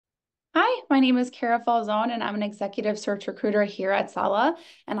my name is Falzone, and I'm an executive search recruiter here at Cella.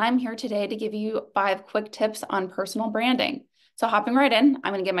 And I'm here today to give you 5 quick tips on personal branding. So hopping right in,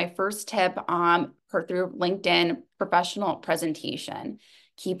 I'm going to give my first tip through LinkedIn professional presentation.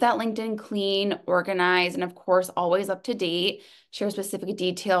 Keep that LinkedIn clean, organized, and of course, always up to date. Share specific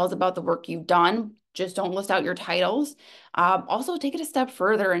details about the work you've done. Just don't list out your titles. Also, take it a step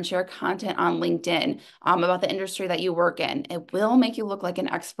further and share content on LinkedIn about the industry that you work in. It will make you look like an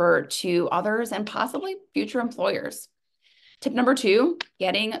expert to others and possibly future employers. Tip number 2,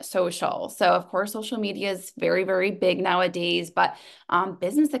 getting social. So, of course, social media is very, very big nowadays, but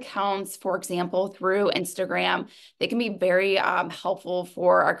business accounts, for example, through Instagram, they can be very helpful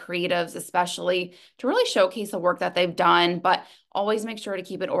for our creatives, especially to really showcase the work that they've done, but always make sure to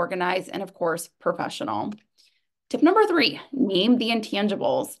keep it organized and, of course, professional. Tip number 3, name the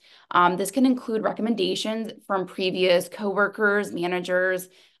intangibles. This can include recommendations from previous coworkers, managers.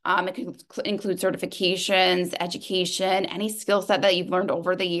 It can include certifications, education, any skill set that you've learned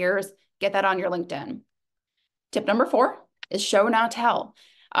over the years. Get that on your LinkedIn. Tip number 4 is show, not tell.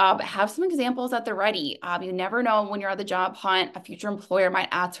 Have some examples at the ready. You never know when you're on the job hunt, a future employer might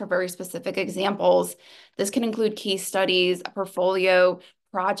ask for very specific examples. This can include case studies, a portfolio,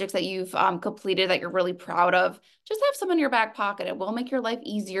 projects that you've completed that you're really proud of. Just have some in your back pocket. It will make your life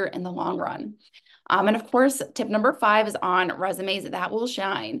easier in the long run. And of course, tip number 5 is on resumes that will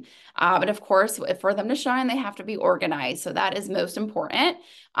shine. And of course, for them to shine, they have to be organized. So that is most important.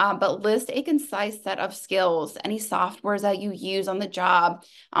 But list a concise set of skills, any softwares that you use on the job,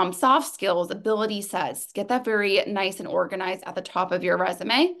 soft skills, ability sets. Get that very nice and organized at the top of your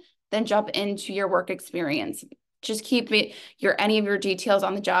resume. Then jump into your work experience. Just keep any of your details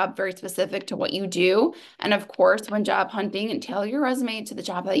on the job very specific to what you do. And of course, when job hunting, tailor your resume to the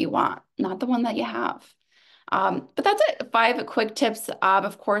job that you want, not the one that you have. But that's it. 5 quick tips.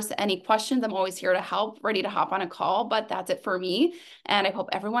 Of course, any questions, I'm always here to help, ready to hop on a call. But that's it for me. And I hope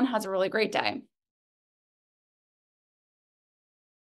everyone has a really great day.